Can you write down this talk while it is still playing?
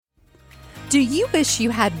Do you wish you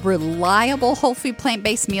had reliable whole food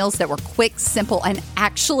plant-based meals that were quick, simple, and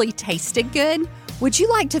actually tasted good? Would you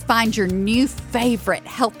like to find your new favorite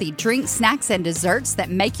healthy drinks, snacks, and desserts that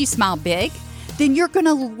make you smile big? Then you're going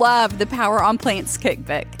to love the Power on Plants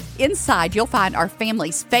cookbook. Inside, you'll find our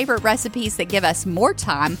family's favorite recipes that give us more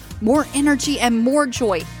time, more energy, and more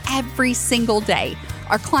joy every single day.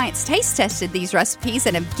 Our clients taste tested these recipes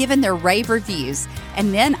and have given their rave reviews.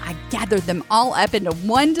 And then I gathered them all up into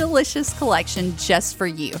one delicious collection just for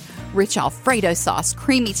you. Rich Alfredo sauce,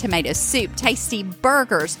 creamy tomato soup, tasty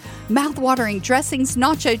burgers, mouth-watering dressings,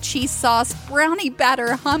 nacho cheese sauce, brownie batter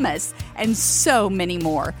hummus, and so many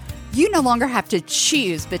more. You no longer have to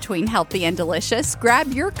choose between healthy and delicious.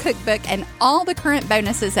 Grab your cookbook and all the current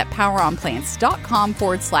bonuses at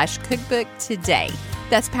poweronplants.com/cookbook today.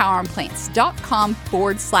 That's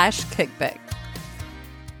poweronplants.com/cookbook.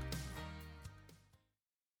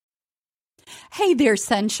 Hey there,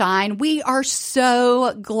 sunshine. We are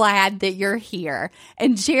so glad that you're here.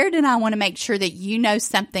 And Jared and I want to make sure that you know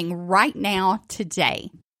something right now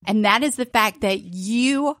today. And that is the fact that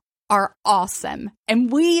you are awesome.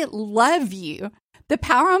 And we love you. The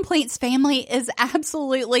Power on Plants family is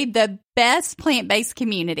absolutely the best plant-based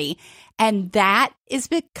community. And that is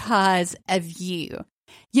because of you.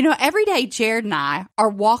 You know, every day Jared and I are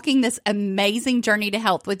walking this amazing journey to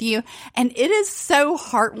health with you, and it is so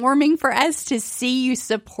heartwarming for us to see you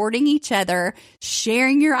supporting each other,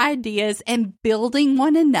 sharing your ideas, and building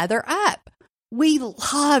one another up. We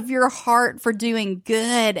love your heart for doing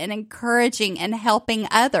good and encouraging and helping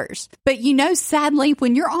others. But you know, sadly,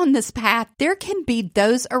 when you're on this path, there can be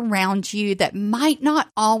those around you that might not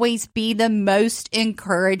always be the most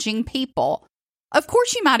encouraging people. Of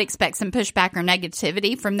course, you might expect some pushback or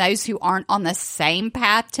negativity from those who aren't on the same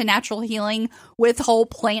path to natural healing with whole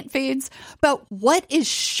plant foods. But what is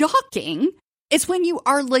shocking is when you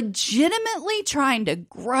are legitimately trying to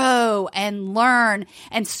grow and learn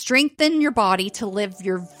and strengthen your body to live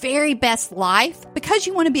your very best life because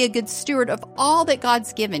you want to be a good steward of all that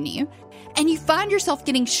God's given you. And you find yourself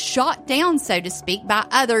getting shot down, so to speak, by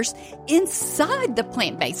others inside the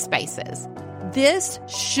plant-based spaces. This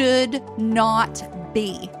should not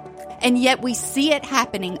be. And yet we see it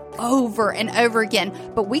happening over and over again,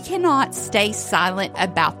 but we cannot stay silent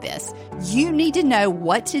about this. You need to know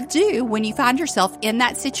what to do when you find yourself in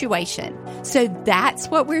that situation. So that's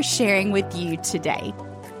what we're sharing with you today.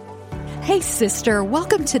 Hey sister,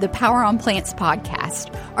 welcome to the Power on Plants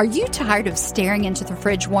podcast. Are you tired of staring into the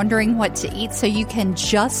fridge wondering what to eat so you can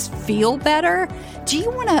just feel better? Do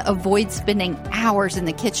you want to avoid spending hours in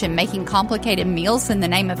the kitchen making complicated meals in the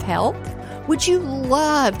name of health? Would you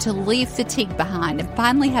love to leave fatigue behind and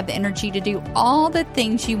finally have the energy to do all the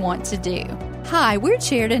things you want to do? Hi, we're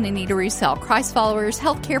Jared and Anita Roussel, Christ followers,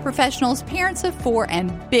 healthcare professionals, parents of 4,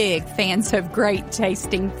 and big fans of great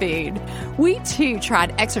tasting food. We too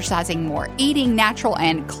tried exercising more, eating natural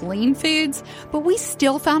and clean foods, but we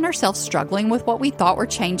still found ourselves struggling with what we thought were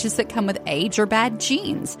changes that come with age or bad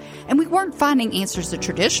genes. And we weren't finding answers the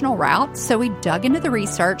traditional route, so we dug into the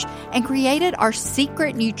research and created our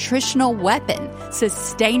secret nutritional weapon,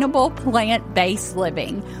 sustainable plant-based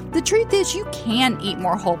living. The truth is you can eat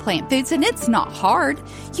more whole plant foods, and it's not hard.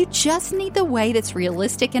 You just need the way that's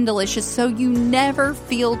realistic and delicious so you never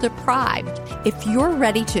feel deprived. If you're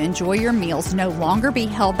ready to enjoy your meals, no longer be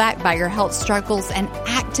held back by your health struggles, and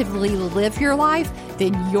actively live your life,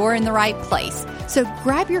 then you're in the right place. So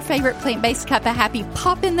grab your favorite plant-based cup of happy,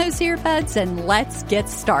 pop in those earbuds, and let's get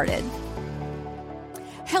started.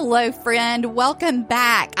 Hello, friend. Welcome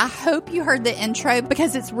back. I hope you heard the intro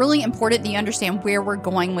because it's really important that you understand where we're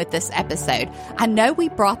going with this episode. I know we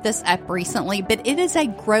brought this up recently, but it is a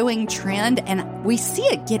growing trend and we see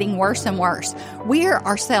it getting worse and worse. We're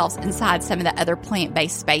ourselves inside some of the other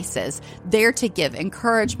plant-based spaces, there to give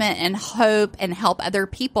encouragement and hope and help other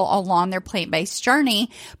people along their plant-based journey.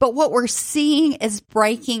 But what we're seeing is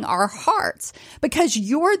breaking our hearts because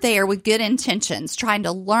you're there with good intentions, trying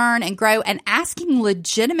to learn and grow and asking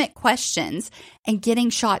legitimate questions and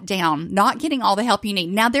getting shot down, not getting all the help you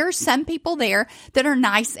need. Now, there are some people there that are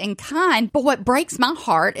nice and kind, but what breaks my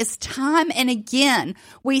heart is time and again,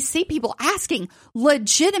 we see people asking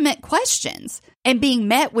legitimate questions and being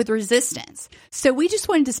met with resistance. So we just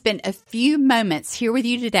wanted to spend a few moments here with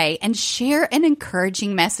you today and share an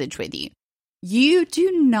encouraging message with you. You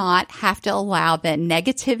do not have to allow the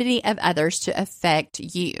negativity of others to affect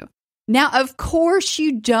you. Now, of course,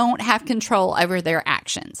 you don't have control over their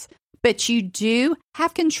actions, but you do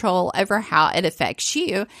have control over how it affects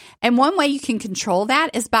you. And one way you can control that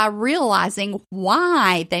is by realizing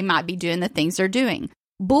why they might be doing the things they're doing.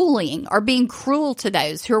 bullying, or being cruel to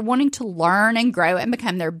those who are wanting to learn and grow and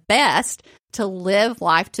become their best to live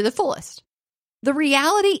life to the fullest. The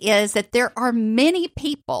reality is that there are many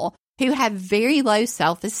people who have very low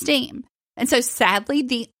self-esteem. And so sadly,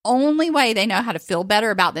 the only way they know how to feel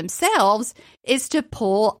better about themselves is to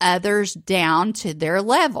pull others down to their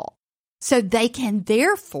level. So they can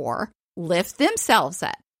therefore lift themselves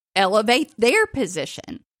up, elevate their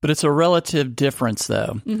position. But it's a relative difference,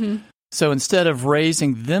 though. Mm-hmm. So instead of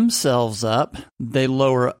raising themselves up, they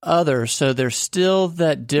lower others. So there's still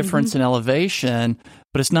that difference in elevation,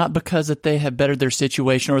 but it's not because that they have bettered their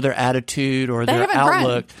situation or their attitude or their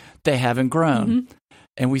outlook. They haven't grown. Mm-hmm.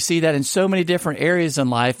 And we see that in so many different areas in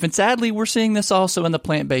life. And sadly, we're seeing this also in the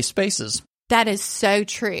plant-based spaces. That is so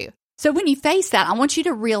true. So when you face that, I want you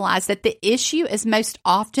to realize that the issue is most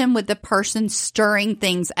often with the person stirring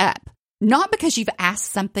things up. Not because you've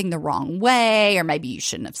asked something the wrong way, or maybe you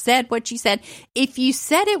shouldn't have said what you said. If you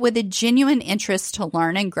said it with a genuine interest to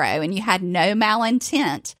learn and grow and you had no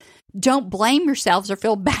malintent, don't blame yourselves or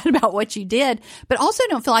feel bad about what you did, but also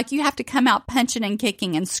don't feel like you have to come out punching and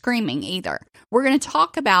kicking and screaming either. We're going to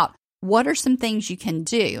talk about what are some things you can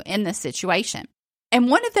do in this situation. And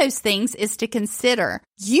one of those things is to consider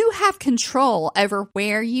you have control over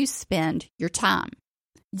where you spend your time.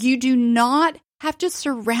 You do not have to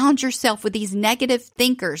surround yourself with these negative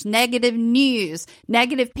thinkers, negative news,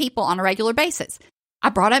 negative people on a regular basis. I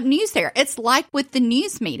brought up news there. It's like with the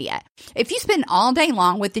news media. If you spend all day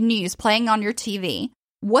long with the news playing on your TV,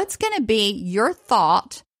 what's going to be your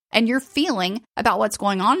thought and your feeling about what's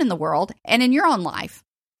going on in the world and in your own life?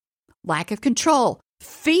 Lack of control,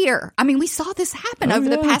 fear. I mean, we saw this happen over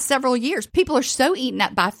the past several years. People are so eaten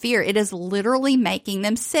up by fear, it is literally making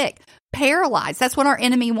them sick. Paralyzed. That's what our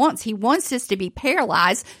enemy wants. He wants us to be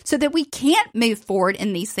paralyzed so that we can't move forward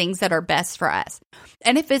in these things that are best for us.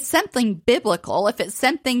 And if it's something biblical, if it's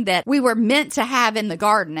something that we were meant to have in the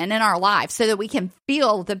garden and in our life so that we can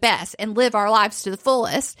feel the best and live our lives to the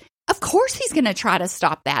fullest, of course he's going to try to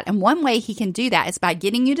stop that. And one way he can do that is by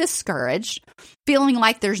getting you discouraged, feeling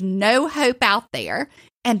like there's no hope out there.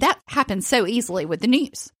 And that happens so easily with the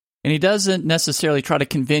news. And he doesn't necessarily try to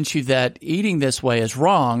convince you that eating this way is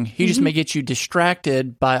wrong. He just may get you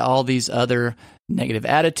distracted by all these other negative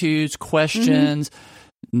attitudes, questions,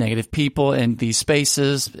 negative people in these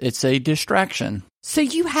spaces. It's a distraction. So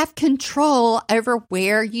you have control over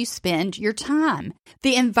where you spend your time.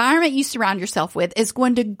 The environment you surround yourself with is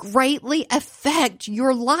going to greatly affect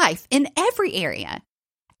your life in every area.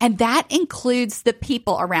 And that includes the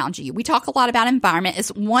people around you. We talk a lot about environment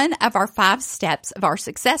as one of our 5 steps of our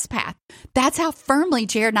success path. That's how firmly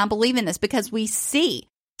Jared and I believe in this, because we see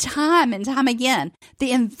time and time again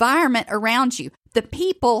the environment around you, the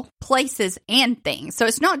people, places, and things. So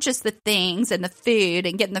it's not just the things and the food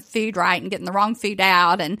and getting the food right and getting the wrong food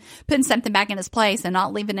out and putting something back in its place and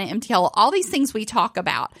not leaving an empty hole. All these things we talk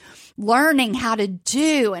about, learning how to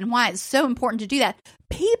do and why it's so important to do that.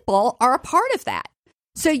 People are a part of that.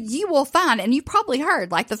 So you will find, and you've probably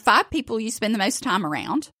heard, like the 5 people you spend the most time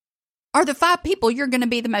around are the 5 people you're going to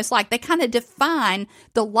be the most like. They kind of define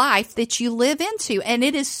the life that you live into. And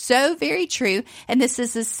it is so very true. And this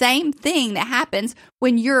is the same thing that happens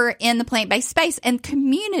when you're in the plant-based space. And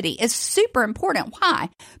community is super important. Why?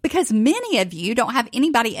 Because many of you don't have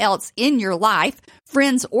anybody else in your life,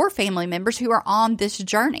 friends or family members, who are on this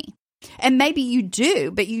journey. And maybe you do,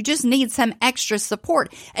 but you just need some extra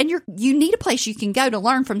support. And you need a place you can go to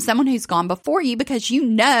learn from someone who's gone before you, because you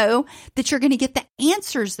know that you're going to get the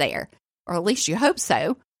answers there, or at least you hope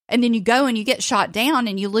so. And then you go and you get shot down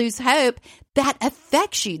and you lose hope. That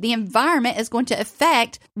affects you. The environment is going to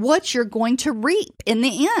affect what you're going to reap in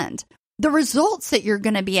the end. The results that you're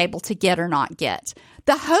going to be able to get or not get.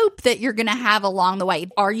 The hope that you're going to have along the way.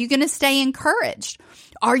 Are you going to stay encouraged?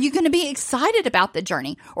 Are you going to be excited about the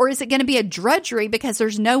journey? Or is it going to be a drudgery because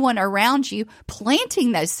there's no one around you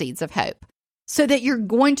planting those seeds of hope so that you're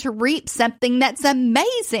going to reap something that's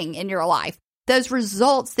amazing in your life, those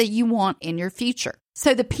results that you want in your future?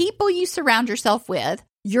 So the people you surround yourself with,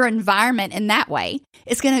 your environment in that way,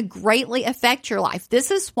 is going to greatly affect your life.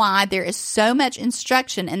 This is why there is so much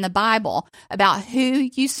instruction in the Bible about who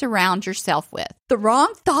you surround yourself with. The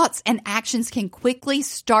wrong thoughts and actions can quickly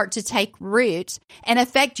start to take root and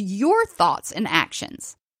affect your thoughts and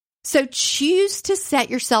actions. So choose to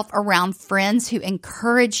set yourself around friends who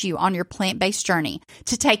encourage you on your plant-based journey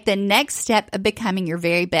to take the next step of becoming your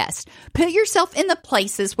very best. Put yourself in the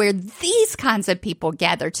places where these kinds of people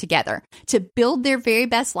gather together to build their very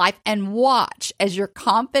best life, and watch as your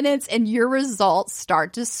confidence and your results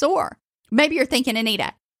start to soar. Maybe you're thinking,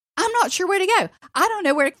 Anita, I'm not sure where to go. I don't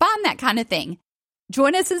know where to find that kind of thing.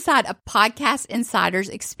 Join us inside a Podcast Insiders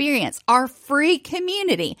experience, our free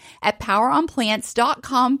community at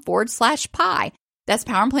poweronplants.com/pie. That's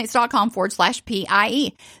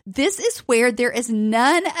poweronplants.com/PIE. This is where there is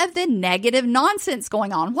none of the negative nonsense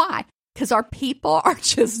going on. Why? Because our people are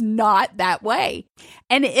just not that way.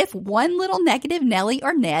 And if one little negative Nelly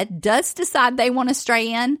or Ned does decide they want to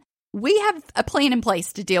stray in, we have a plan in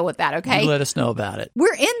place to deal with that, okay? You let us know about it.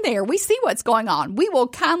 We're in there. We see what's going on. We will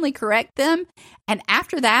kindly correct them. And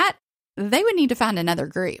after that, they would need to find another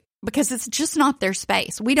group because it's just not their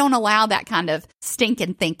space. We don't allow that kind of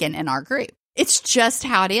stinking thinking in our group. It's just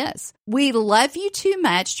how it is. We love you too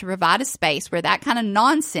much to provide a space where that kind of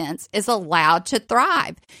nonsense is allowed to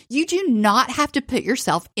thrive. You do not have to put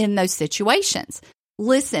yourself in those situations.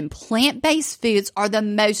 Listen, plant-based foods are the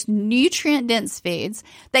most nutrient-dense foods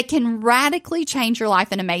that can radically change your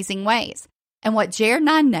life in amazing ways. And what Jared and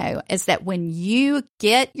I know is that when you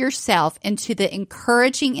get yourself into the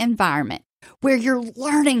encouraging environment where you're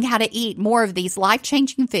learning how to eat more of these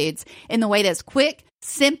life-changing foods in the way that's quick,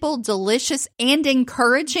 simple, delicious, and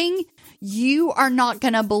encouraging, you are not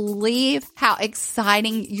going to believe how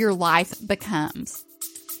exciting your life becomes.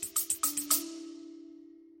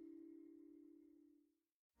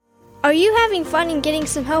 Are you having fun and getting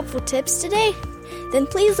some helpful tips today? Then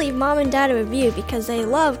please leave Mom and Dad a review because they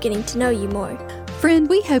love getting to know you more. Friend,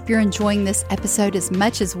 we hope you're enjoying this episode as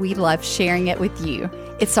much as we love sharing it with you.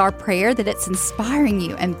 It's our prayer that it's inspiring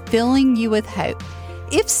you and filling you with hope.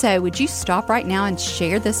 If so, would you stop right now and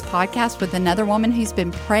share this podcast with another woman who's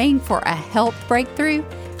been praying for a health breakthrough?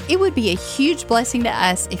 It would be a huge blessing to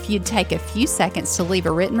us if you'd take a few seconds to leave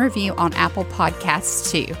a written review on Apple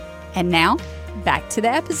Podcasts too. And now, back to the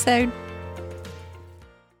episode.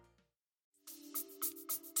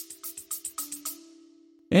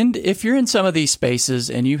 And if you're in some of these spaces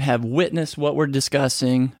and you have witnessed what we're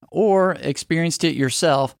discussing or experienced it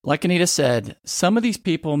yourself, like Anita said, some of these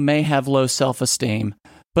people may have low self-esteem,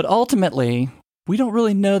 but ultimately, we don't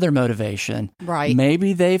really know their motivation. Right.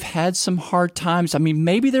 Maybe they've had some hard times. I mean,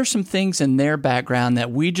 maybe there's some things in their background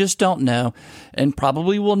that we just don't know and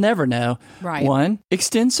probably will never know. Right. One,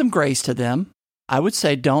 extend some grace to them. I would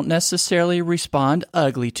say don't necessarily respond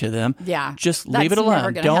ugly to them. Yeah. Just leave it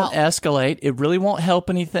alone. Don't escalate. It really won't help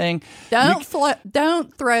anything. Don't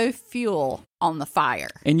throw fuel on the fire.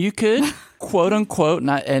 And you could, quote unquote,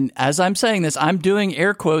 and as I'm saying this, I'm doing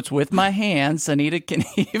air quotes with my hands. Anita can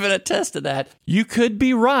even attest to that. You could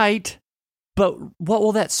be right, but what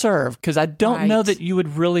will that serve? Because I don't know that you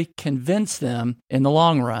would really convince them in the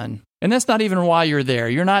long run. And that's not even why you're there.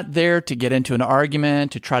 You're not there to get into an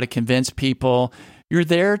argument, to try to convince people. You're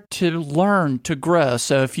there to learn, to grow.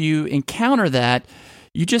 So if you encounter that,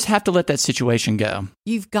 you just have to let that situation go.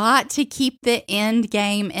 You've got to keep the end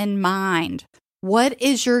game in mind. What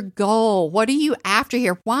is your goal? What are you after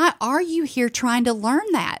here? Why are you here trying to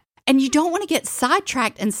learn that? And you don't want to get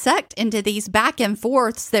sidetracked and sucked into these back and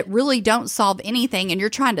forths that really don't solve anything. And you're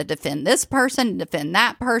trying to defend this person, and defend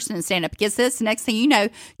that person, and stand up against this. Next thing you know,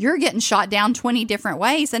 you're getting shot down 20 different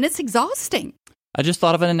ways, and it's exhausting. I just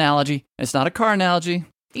thought of an analogy. It's not a car analogy.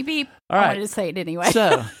 Beep, beep. All right. I wanted to say it anyway.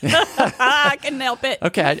 So, I couldn't help it.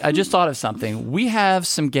 Okay, I just thought of something. We have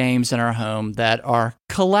some games in our home that are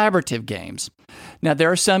collaborative games. Now, there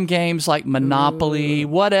are some games like Monopoly,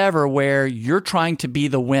 whatever, where you're trying to be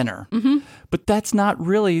the winner. Mm-hmm. But that's not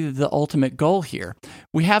really the ultimate goal here.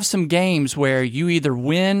 We have some games where you either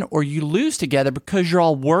win or you lose together because you're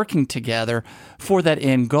all working together for that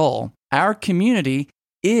end goal. Our community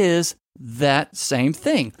is that same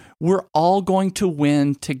thing. We're all going to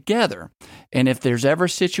win together. And if there's ever a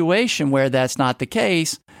situation where that's not the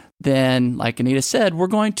case, then, like Anita said, we're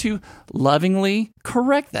going to lovingly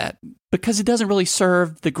correct that because it doesn't really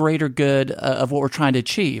serve the greater good of what we're trying to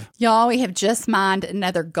achieve. Y'all, we have just mined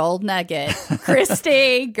another gold nugget.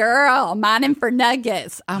 Christy, girl, mining for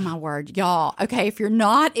nuggets. Oh, my word, y'all. Okay, if you're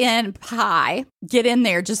not in Pi, get in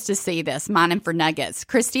there just to see this, mining for nuggets.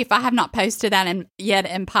 Christy, if I have not posted that yet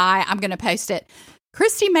in Pi, I'm going to post it.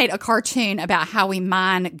 Christy made a cartoon about how we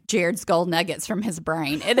mine Jared's gold nuggets from his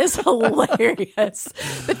brain. It is hilarious.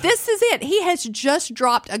 But this is it. He has just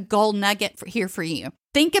dropped a gold nugget here for you.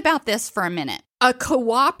 Think about this for a minute. A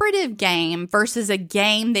cooperative game versus a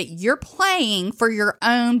game that you're playing for your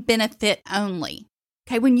own benefit only.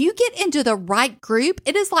 Okay, when you get into the right group,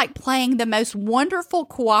 it is like playing the most wonderful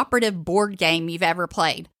cooperative board game you've ever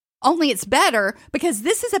played. Only it's better because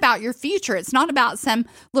this is about your future. It's not about some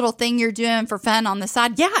little thing you're doing for fun on the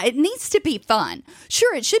side. Yeah, it needs to be fun.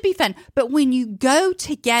 Sure, it should be fun. But when you go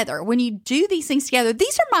together, when you do these things together,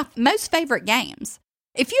 these are my most favorite games.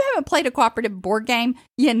 If you haven't played a cooperative board game,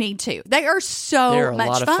 you need to. They are so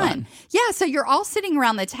much fun. Yeah, so you're all sitting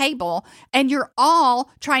around the table and you're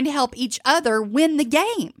all trying to help each other win the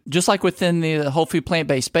game. Just like within the Whole Food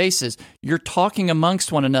Plant-Based Spaces, you're talking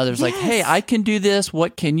amongst one another. It's like, hey, I can do this.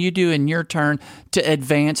 What can you do in your turn to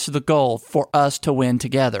advance the goal for us to win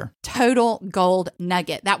together? Total gold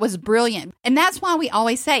nugget. That was brilliant. And that's why we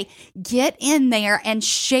always say, get in there and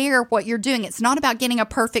share what you're doing. It's not about getting a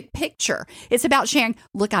perfect picture. It's about sharing,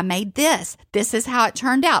 look, I made this. This is how it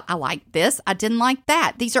turned out. I like this. I didn't like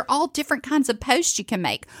that. These are all different kinds of posts you can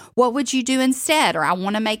make. What would you do instead? Or I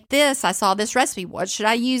want to make this. I saw this recipe. What should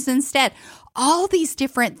I use instead? All these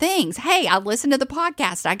different things. Hey, I listened to the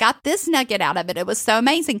podcast. I got this nugget out of it. It was so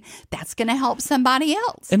amazing. That's going to help somebody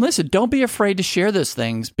else. And listen, don't be afraid to share those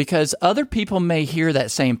things, because other people may hear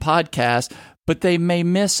that same podcast, but they may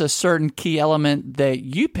miss a certain key element that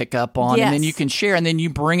you pick up on, and then you can share, and then you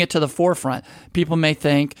bring it to the forefront. People may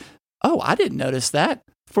think, oh, I didn't notice that.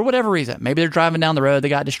 For whatever reason. Maybe they're driving down the road, they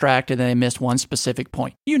got distracted, and they missed one specific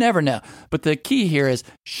point. You never know. But the key here is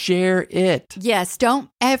share it. Yes, don't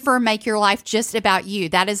ever make your life just about you.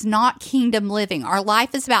 That is not kingdom living. Our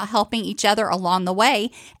life is about helping each other along the way,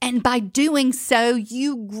 and by doing so,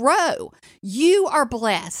 you grow. You are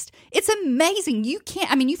blessed. It's amazing.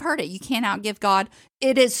 You've heard it. You can't outgive God.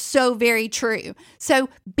 It is so very true. So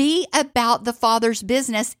be about the Father's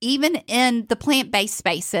business, even in the plant-based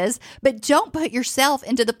spaces, but don't put yourself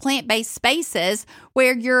into the plant-based spaces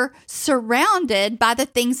where you're surrounded by the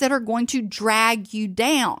things that are going to drag you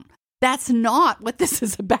down. That's not what this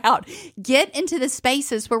is about. Get into the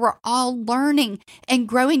spaces where we're all learning and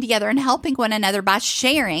growing together and helping one another by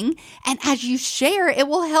sharing. And as you share, it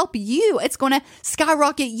will help you. It's going to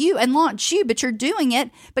skyrocket you and launch you, but you're doing it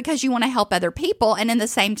because you want to help other people. And in the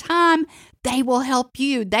same time, they will help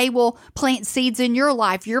you. They will plant seeds in your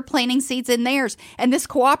life. You're planting seeds in theirs. And this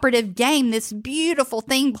cooperative game, this beautiful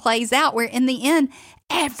thing plays out where in the end,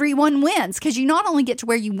 everyone wins, because you not only get to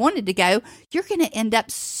where you wanted to go, you're going to end up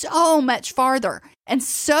so much farther and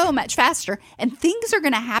so much faster. And things are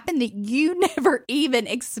going to happen that you never even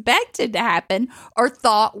expected to happen or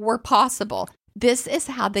thought were possible. This is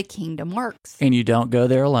how the kingdom works. And you don't go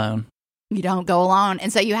there alone. You don't go alone.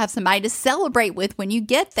 And so you have somebody to celebrate with when you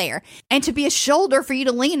get there and to be a shoulder for you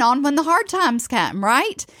to lean on when the hard times come,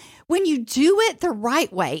 right? When you do it the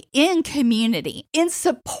right way, in community, in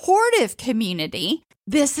supportive community,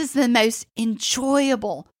 this is the most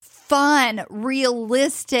enjoyable, fun,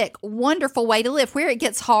 realistic, wonderful way to live. Where it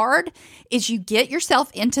gets hard is you get yourself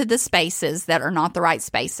into the spaces that are not the right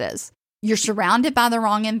spaces. You're surrounded by the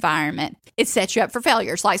wrong environment. It sets you up for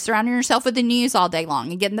failure. It's like surrounding yourself with the news all day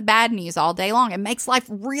long and getting the bad news all day long. It makes life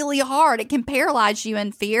really hard. It can paralyze you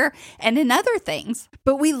in fear and in other things.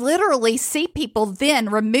 But we literally see people then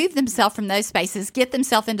remove themselves from those spaces, get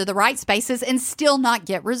themselves into the right spaces, and still not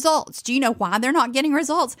get results. Do you know why they're not getting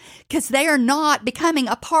results? Because they are not becoming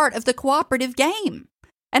a part of the cooperative game.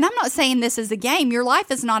 And I'm not saying this is a game. Your life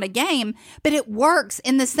is not a game, but it works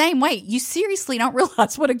in the same way. You seriously don't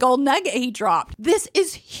realize what a gold nugget he dropped. This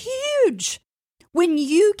is huge. When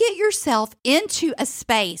you get yourself into a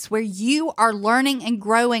space where you are learning and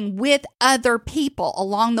growing with other people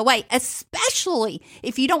along the way, especially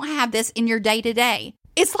if you don't have this in your day-to-day,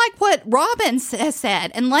 it's like what Robin has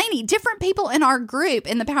said, and Lainey, different people in our group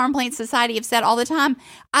in the Power and Plant Society have said all the time.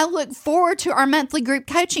 I look forward to our monthly group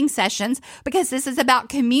coaching sessions because this is about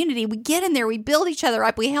community. We get in there, we build each other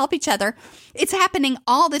up, we help each other. It's happening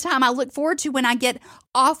all the time. I look forward to when I get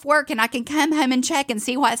off work and I can come home and check and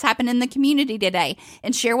see what's happened in the community today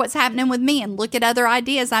and share what's happening with me and look at other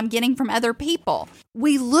ideas I'm getting from other people.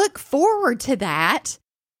 We look forward to that,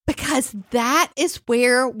 because that is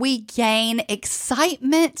where we gain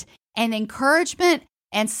excitement and encouragement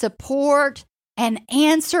and support and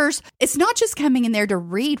answers. It's not just coming in there to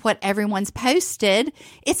read what everyone's posted.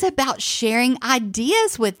 It's about sharing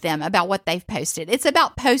ideas with them about what they've posted. It's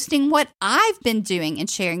about posting what I've been doing and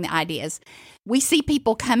sharing the ideas. We see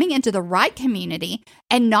people coming into the right community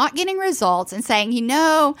and not getting results and saying,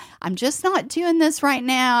 I'm just not doing this right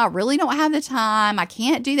now. I really don't have the time. I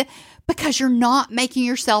can't do that. Because you're not making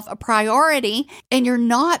yourself a priority and you're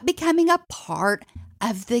not becoming a part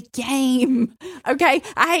of the game. Okay,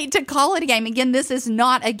 I hate to call it a game. Again, this is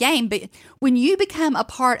not a game, but when you become a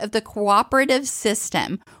part of the cooperative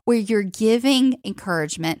system where you're giving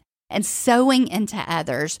encouragement and sowing into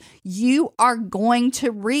others, you are going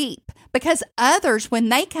to reap, because others, when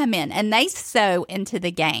they come in and they sow into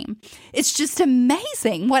the game, it's just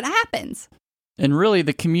amazing what happens. And really,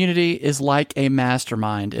 the community is like a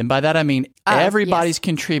mastermind. And by that, I mean everybody's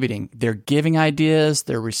contributing. They're giving ideas,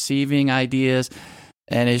 they're receiving ideas.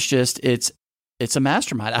 And it's it's a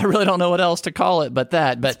mastermind. I really don't know what else to call it but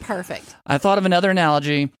that. But It's perfect. I thought of another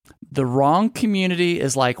analogy. The wrong community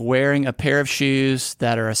is like wearing a pair of shoes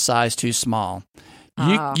that are a size too small.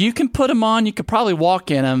 You can put them on, you could probably walk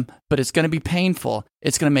in them, but it's going to be painful.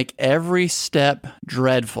 It's going to make every step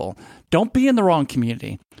dreadful. Don't be in the wrong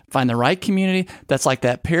community. Find the right community that's like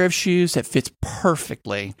that pair of shoes that fits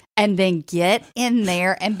perfectly. And then get in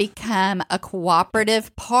there and become a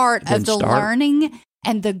cooperative part Then of the start. learning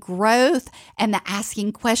and the growth and the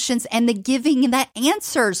asking questions and the giving the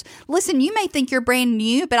answers. Listen, you may think you're brand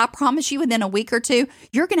new, but I promise you within a week or two,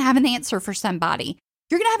 you're going to have an answer for somebody.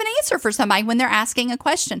 You're going to have an answer for somebody when they're asking a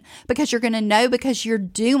question because you're going to know because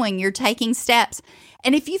you're taking steps.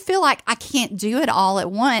 And if you feel like I can't do it all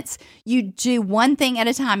at once, you do one thing at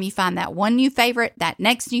a time. You find that one new favorite, that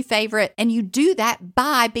next new favorite, and you do that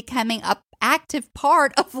by becoming an active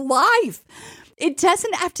part of life. It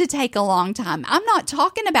doesn't have to take a long time. I'm not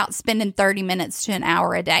talking about spending 30 minutes to an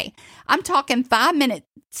hour a day. I'm talking 5 minutes,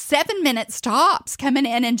 7 minutes tops, coming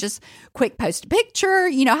in and just quick post a picture.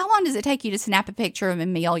 You know, how long does it take you to snap a picture of a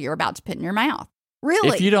meal you're about to put in your mouth? Really?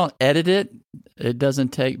 If you don't edit it, it doesn't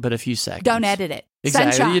take but a few seconds. Don't edit it.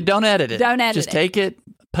 Exactly. Sunshine. You don't edit it. Don't edit Just it. take it,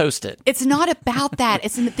 post it. It's not about that.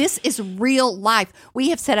 This is real life. We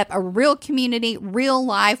have set up a real community, real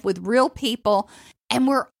life with real people, and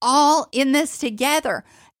we're all in this together.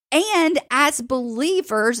 And as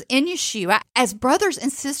believers in Yeshua, as brothers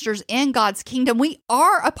and sisters in God's kingdom, we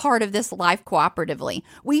are a part of this life cooperatively.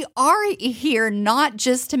 We are here not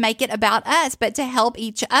just to make it about us, but to help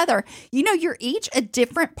each other. You know, you're each a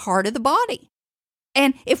different part of the body.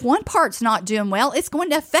 And if one part's not doing well, it's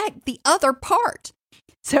going to affect the other part.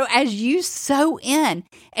 So as you sow in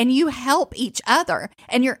and you help each other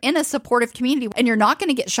and you're in a supportive community and you're not going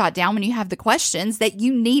to get shot down when you have the questions that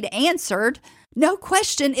you need answered, no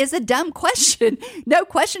question is a dumb question. No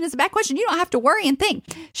question is a bad question. You don't have to worry and think,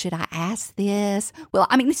 should I ask this? Well,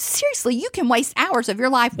 I mean, seriously, you can waste hours of your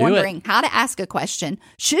life wondering how to ask a question.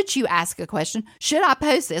 Should you ask a question? Should I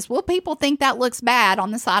post this? Will people think that looks bad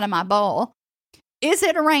on the side of my bowl? Is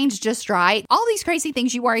it arranged just right? All these crazy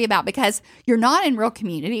things you worry about because you're not in real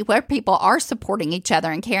community where people are supporting each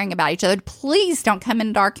other and caring about each other. Please don't come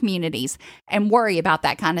into our communities and worry about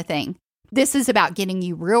that kind of thing. This is about getting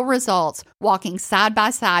you real results, walking side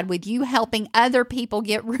by side with you, helping other people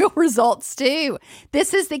get real results too.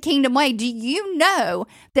 This is the kingdom way. Do you know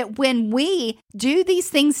that when we do these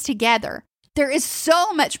things together, there is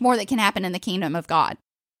so much more that can happen in the kingdom of God?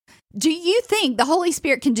 Do you think the Holy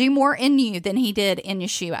Spirit can do more in you than he did in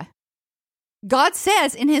Yeshua? God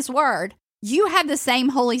says in his word, you have the same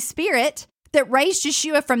Holy Spirit that raised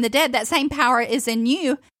Yeshua from the dead. That same power is in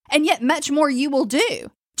you, and yet much more you will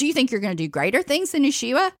do. Do you think you're going to do greater things than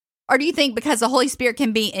Yeshua? Or do you think because the Holy Spirit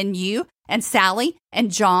can be in you and Sally and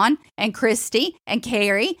John and Christy and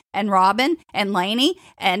Carrie and Robin and Lainey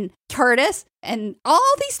and Curtis and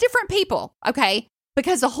all these different people, okay?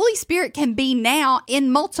 Because the Holy Spirit can be now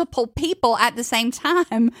in multiple people at the same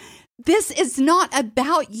time. This is not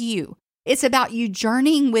about you. It's about you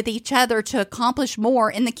journeying with each other to accomplish more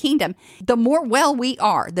in the kingdom. The more well we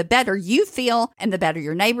are, the better you feel and the better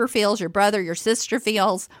your neighbor feels, your brother, your sister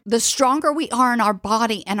feels. The stronger we are in our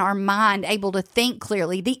body and our mind, able to think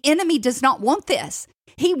clearly. The enemy does not want this.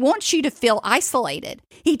 He wants you to feel isolated.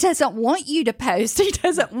 He doesn't want you to post. He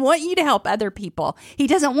doesn't want you to help other people. He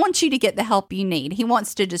doesn't want you to get the help you need. He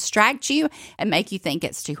wants to distract you and make you think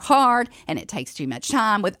it's too hard and it takes too much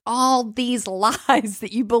time with all these lies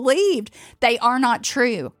that you believed. They are not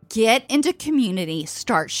true. Get into community,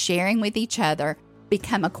 start sharing with each other,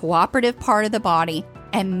 become a cooperative part of the body,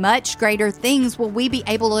 and much greater things will we be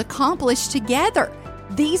able to accomplish together.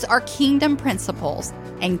 These are kingdom principles,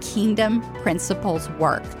 and kingdom principles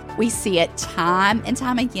work. We see it time and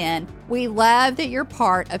time again. We love that you're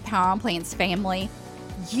part of Power on Plants family.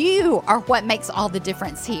 You are what makes all the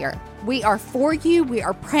difference here. We are for you. We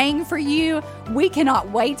are praying for you. We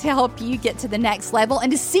cannot wait to help you get to the next level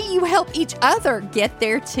and to see you help each other get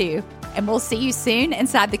there too. And we'll see you soon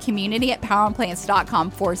inside the community at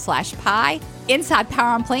poweronplants.com/pi, inside Power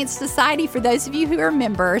on Plants Society for those of you who are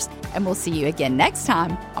members. And we'll see you again next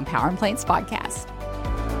time on Power on Plants Podcast.